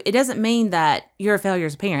you, it doesn't mean that you're a failure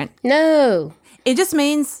as a parent. No. It just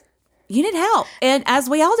means you need help. And as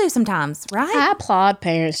we all do sometimes, right? I applaud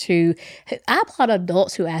parents I applaud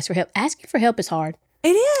adults who ask for help. Asking for help is hard. It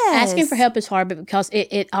is. Asking for help is hard because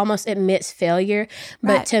it almost admits failure.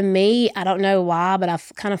 But to me, I don't know why, but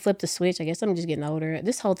I've kind of flipped the switch. I guess I'm just getting older.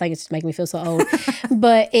 This whole thing is just making me feel so old.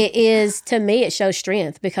 But it is, to me, it shows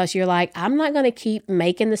strength, because you're like, I'm not going to keep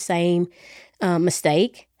making the same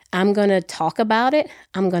mistake. I'm going to talk about it.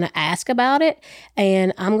 I'm going to ask about it.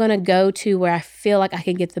 And I'm going to go to where I feel like I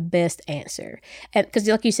can get the best answer. Because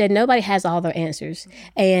like you said, nobody has all their answers.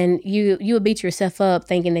 And you would beat yourself up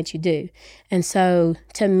thinking that you do. And so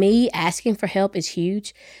to me, asking for help is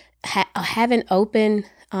huge. Having open,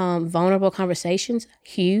 vulnerable conversations,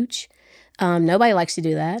 huge. Nobody likes to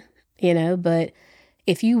do that, but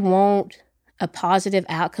if you want a positive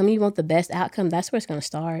outcome, you want the best outcome, that's where it's going to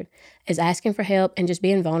start, is asking for help and just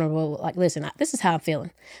being vulnerable. Like, listen, this is how I'm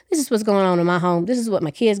feeling. This is what's going on in my home. This is what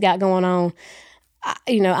my kids got going on.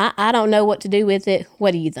 I don't know what to do with it.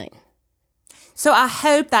 What do you think? So I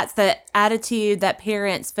hope that's the attitude that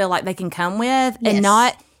parents feel like they can come with, and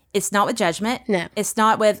it's not with judgment. No. It's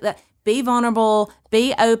not with, be vulnerable,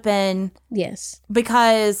 be open. Yes.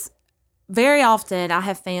 Because very often I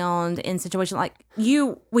have found in situations like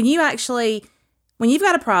when you've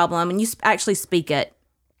got a problem and you actually speak it,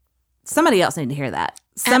 somebody else needs to hear that.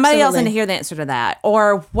 Somebody else needs to hear the answer to that,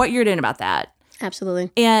 or what you're doing about that.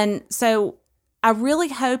 Absolutely. And so I really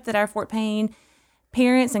hope that our Fort Payne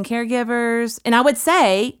parents and caregivers, and I would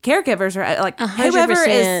say caregivers are like 100%. Whoever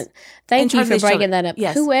is. Thank you for breaking that up.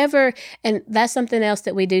 Yes. Whoever, and that's something else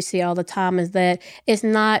that we do see all the time, is that it's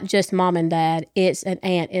not just mom and dad. It's an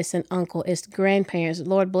aunt, it's an uncle, it's grandparents.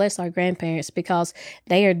 Lord bless our grandparents, because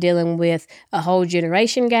they are dealing with a whole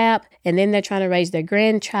generation gap, and then they're trying to raise their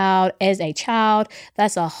grandchild as a child.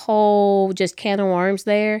 That's a whole just can of worms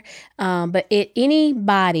there. But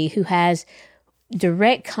anybody who has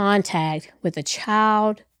direct contact with a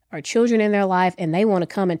child or children in their life and they want to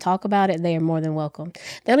come and talk about it, they are more than welcome.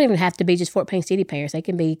 They don't even have to be just Fort Payne City parents. They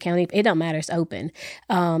can be county. It don't matter. It's open.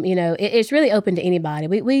 It's really open to anybody.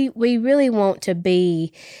 We really want to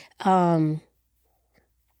be.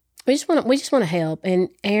 We just want to help. And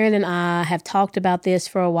Erin and I have talked about this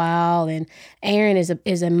for a while. And Erin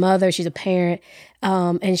is a mother. She's a parent.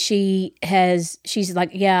 And she's like,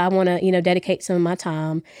 yeah, I want to, dedicate some of my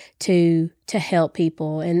time to help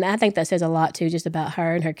people. And I think that says a lot too, just about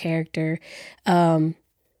her and her character.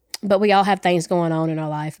 But we all have things going on in our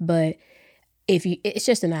life, but it's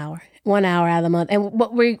just 1 hour out of the month. And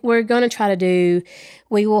what we're going to try to do,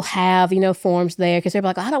 we will have, forms there, because they're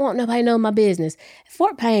like, I don't want nobody to know my business.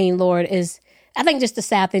 Fort Payne, Lord, I think just the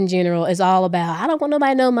South in general is all about, I don't want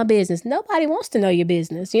nobody to know my business. Nobody wants to know your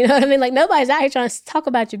business. You know what I mean? Like, nobody's out here trying to talk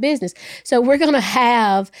about your business. So we're going to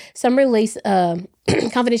have some release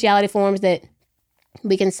confidentiality forms that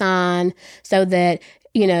we can sign, so that,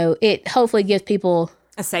 it hopefully gives people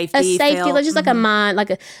a safety feel, just like a mind,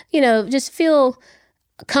 like just feel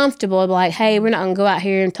comfortable, like, hey, we're not going to go out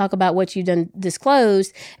here and talk about what you've done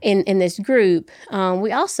disclosed in this group.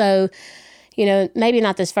 We also, maybe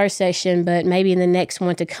not this first session, but maybe in the next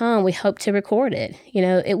one to come, we hope to record it.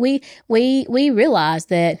 We realize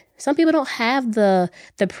that some people don't have the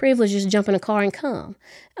privilege to just jump in a car and come.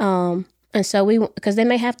 And so because they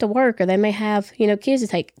may have to work, or they may have, kids to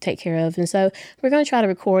take care of. And so we're going to try to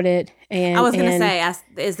record it. And I was going to say,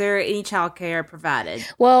 is there any child care provided?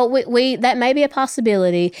 Well, we that may be a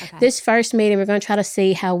possibility. Okay. This first meeting, we're going to try to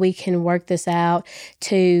see how we can work this out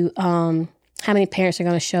to how many parents are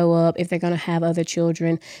going to show up, if they're going to have other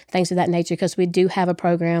children, things of that nature, because we do have a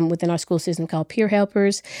program within our school system called Peer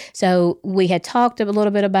Helpers. So we had talked a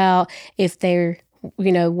little bit about, if they're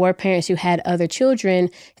were parents who had other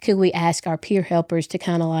children, could we ask our peer helpers to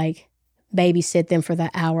kind of like babysit them for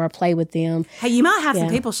that hour or play with them? Hey, you might have some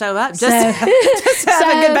people show up just to have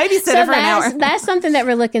a good babysitter for an hour. That's something that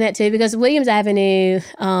we're looking at too, because Williams Avenue,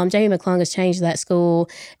 Jamie McClung has changed that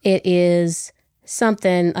school. It is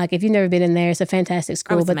something like, if you've never been in there, it's a fantastic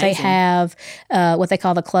school, but amazing. They have what they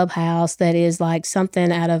call the clubhouse, that is like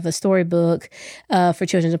something out of a storybook for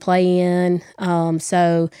children to play in.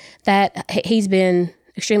 So that he's been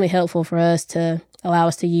extremely helpful for us to allow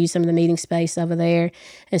us to use some of the meeting space over there.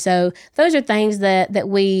 And so those are things that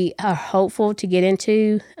we are hopeful to get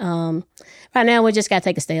into. Right now, we just got to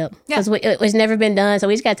take a step because it's never been done. So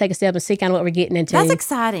we just got to take a step and see kind of what we're getting into. That's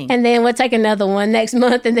exciting. And then we'll take another one next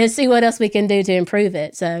month and then see what else we can do to improve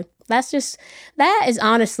it. So that is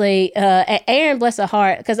honestly, Erin, bless her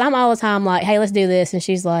heart, because I'm all the time like, hey, let's do this. And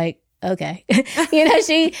she's like, okay.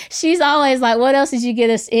 She's always like, what else did you get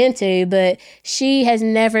us into? But she has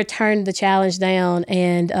never turned the challenge down.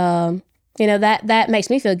 And, that makes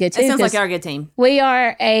me feel good too. It sounds like you're a good team. We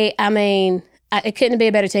are it couldn't be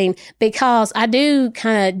a better team because I do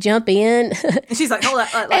kind of jump in. And she's like, hold up.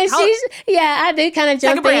 I do kind of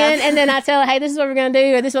jump in. And then I tell her, hey, this is what we're going to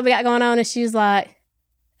do, or this is what we got going on. And she's like,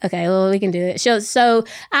 okay, well, we can do it. So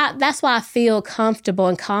that's why I feel comfortable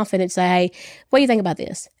and confident to say, hey, what do you think about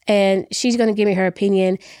this? And she's going to give me her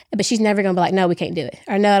opinion, but she's never going to be like, no, we can't do it.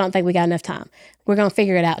 Or no, I don't think we got enough time. We're going to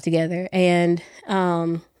figure it out together. And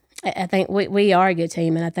I think we are a good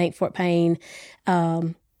team. And I think Fort Payne,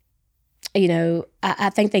 I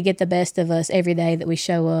think they get the best of us every day that we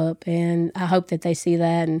show up. And I hope that they see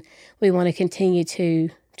that. And we want to continue to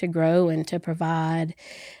grow and to provide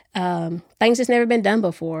things that's never been done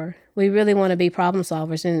before. We really want to be problem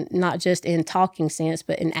solvers, and not just in talking sense,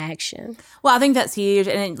 but in action. Well, I think that's huge.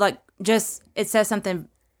 And it says something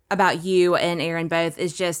about you and Erin both,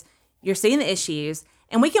 is just you're seeing the issues,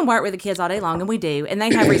 and we can work with the kids all day long, and we do, and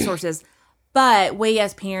they have resources. But we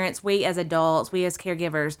as parents, we as adults, we as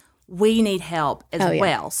caregivers, we need help as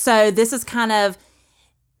well. So this is kind of,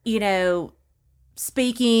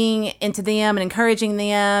 speaking into them and encouraging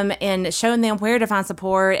them and showing them where to find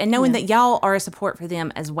support and knowing that y'all are a support for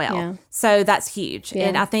them as well. Yeah. So that's huge. Yeah.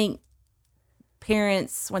 And I think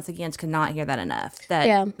parents, once again, could not hear that enough,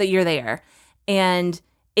 that you're there. And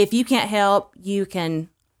if you can't help, you can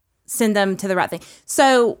send them to the right thing.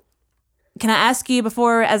 So can I ask you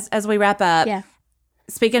before, as we wrap up,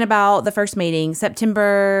 speaking about the first meeting,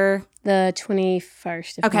 September... The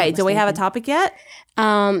 21st. Okay, do we have a topic yet?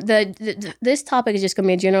 This topic is just going to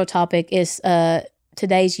be a general topic. Is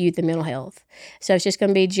today's youth and mental health. So it's just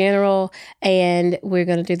going to be general, and we're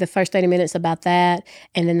going to do the first 30 minutes about that,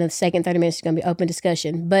 and then the second 30 minutes is going to be open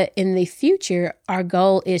discussion. But in the future, our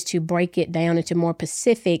goal is to break it down into more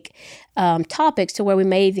specific topics, to where we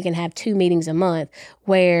may even have 2 meetings a month,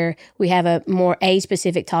 where we have a more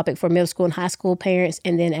age-specific topic for middle school and high school parents,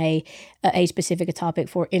 and then a age-specific topic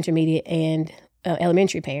for intermediate and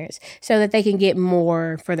elementary parents, so that they can get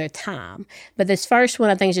more for their time. But this first one,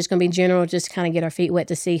 I think, is just going to be general, just kind of get our feet wet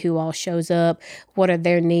to see who all shows up, what are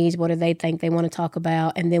their needs, what do they think they want to talk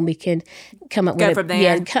about, and then we can come up with from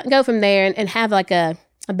there. Go from there and have like a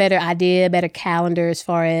better idea, better calendar as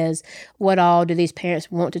far as what all do these parents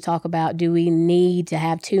want to talk about. Do we need to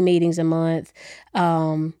have 2 meetings a month?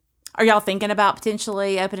 Are y'all thinking about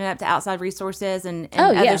potentially opening up to outside resources and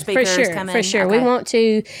other speakers coming? For sure. Okay. We want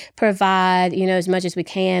to provide, as much as we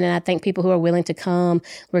can. And I think people who are willing to come,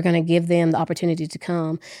 we're going to give them the opportunity to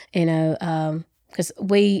come, because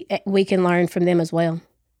we can learn from them as well.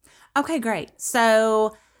 Okay, great.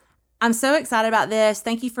 So I'm so excited about this.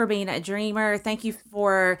 Thank you for being a dreamer. Thank you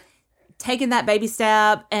for taking that baby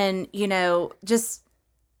step and, just,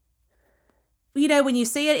 when you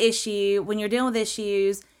see an issue, when you're dealing with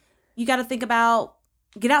issues, you got to think about,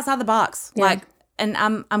 get outside the box. Yeah. And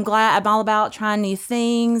I'm glad, I'm all about trying new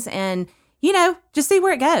things and, just see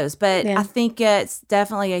where it goes. But I think it's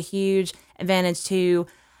definitely a huge advantage to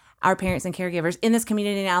our parents and caregivers in this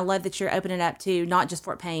community. And I love that you're opening up to not just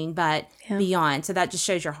Fort Payne, but beyond. So that just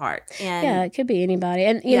shows your heart. And it could be anybody.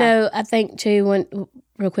 And, I think too,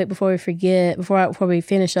 real quick before we forget, before we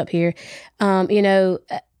finish up here,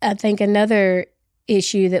 I think another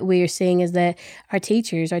issue that we are seeing is that our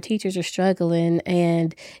teachers are struggling,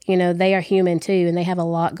 and they are human too, and they have a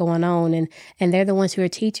lot going on, and they're the ones who are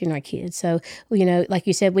teaching our kids. So like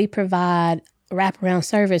you said, we provide wraparound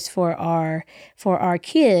service for our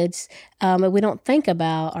kids, but we don't think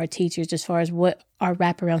about our teachers as far as what our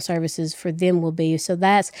wraparound services for them will be. So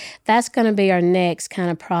that's going to be our next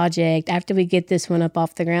kind of project after we get this one up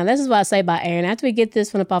off the ground. This is what I say about Erin. After we get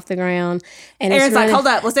this one up off the ground, and Erin's like, hold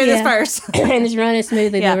up, let's do this first, and it's running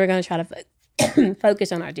smoothly. Then we're going to try to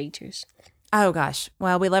focus on our teachers. Oh gosh,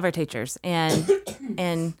 well, we love our teachers,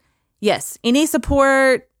 and yes, any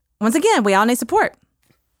support. Once again, we all need support.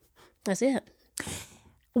 That's it.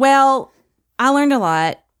 Well, I learned a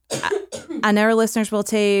lot. I know our listeners will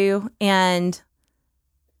too, and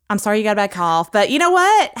I'm sorry you got a bad cough, but you know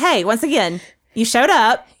what? Hey, once again, you showed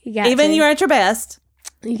up. Even you were at your best.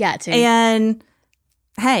 You got to. And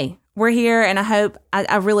hey, we're here, and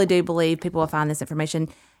I really do believe people will find this information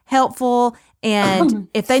helpful. And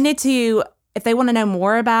if they need to if they want to know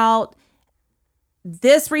more about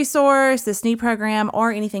this resource, this new program,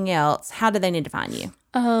 or anything else, how do they need to find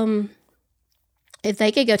you? If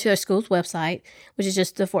they could go to our school's website, which is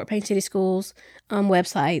just the Fort Payne City Schools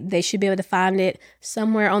website, they should be able to find it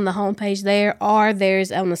somewhere on the homepage there, or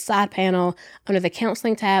there's on the side panel under the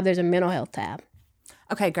counseling tab, there's a mental health tab.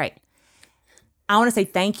 Okay, great. I want to say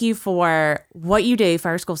thank you for what you do for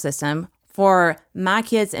our school system, for my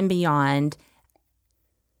kids and beyond.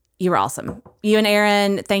 You're awesome. You and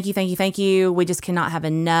Aaron, thank you. We just cannot have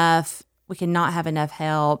enough. We cannot have enough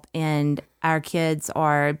help, and our kids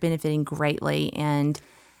are benefiting greatly. And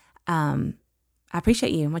I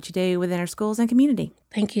appreciate you and what you do within our schools and community.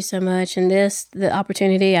 Thank you so much. And the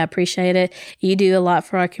opportunity, I appreciate it. You do a lot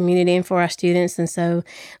for our community and for our students, and so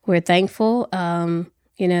we're thankful.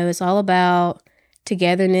 It's all about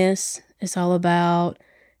togetherness. It's all about,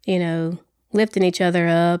 lifting each other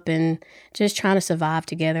up and just trying to survive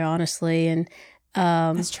together, honestly. And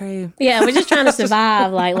that's true. Yeah, we're just trying to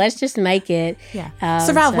survive. Let's just make it. Yeah.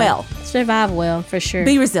 Survive well. Survive well, for sure.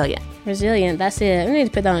 Be resilient. Resilient, that's it. We need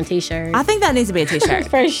to put that on a t-shirt. I think that needs to be a t-shirt.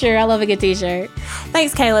 For sure. I love a good t-shirt.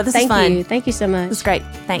 Thanks, Kayla. This is fun. Thank you so much. It was great.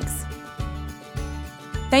 Thanks.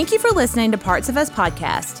 Thank you for listening to Parts of Us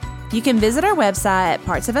Podcast. You can visit our website at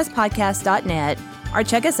partsofuspodcast.net or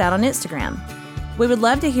check us out on Instagram. We would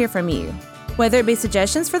love to hear from you, whether it be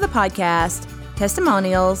suggestions for the podcast,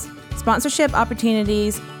 testimonials, sponsorship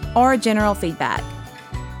opportunities, or general feedback.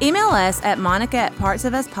 Email us at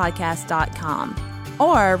monica@partsofuspodcast.com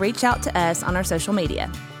or reach out to us on our social media.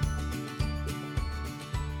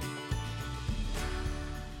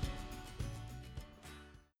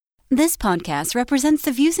 This podcast represents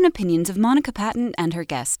the views and opinions of Monica Patton and her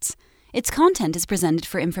guests. Its content is presented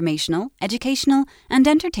for informational, educational, and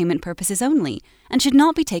entertainment purposes only and should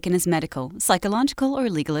not be taken as medical, psychological, or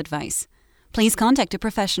legal advice. Please contact a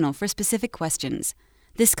professional for specific questions.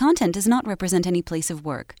 This content does not represent any place of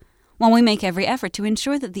work. While we make every effort to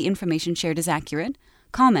ensure that the information shared is accurate,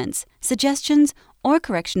 comments, suggestions, or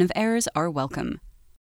correction of errors are welcome.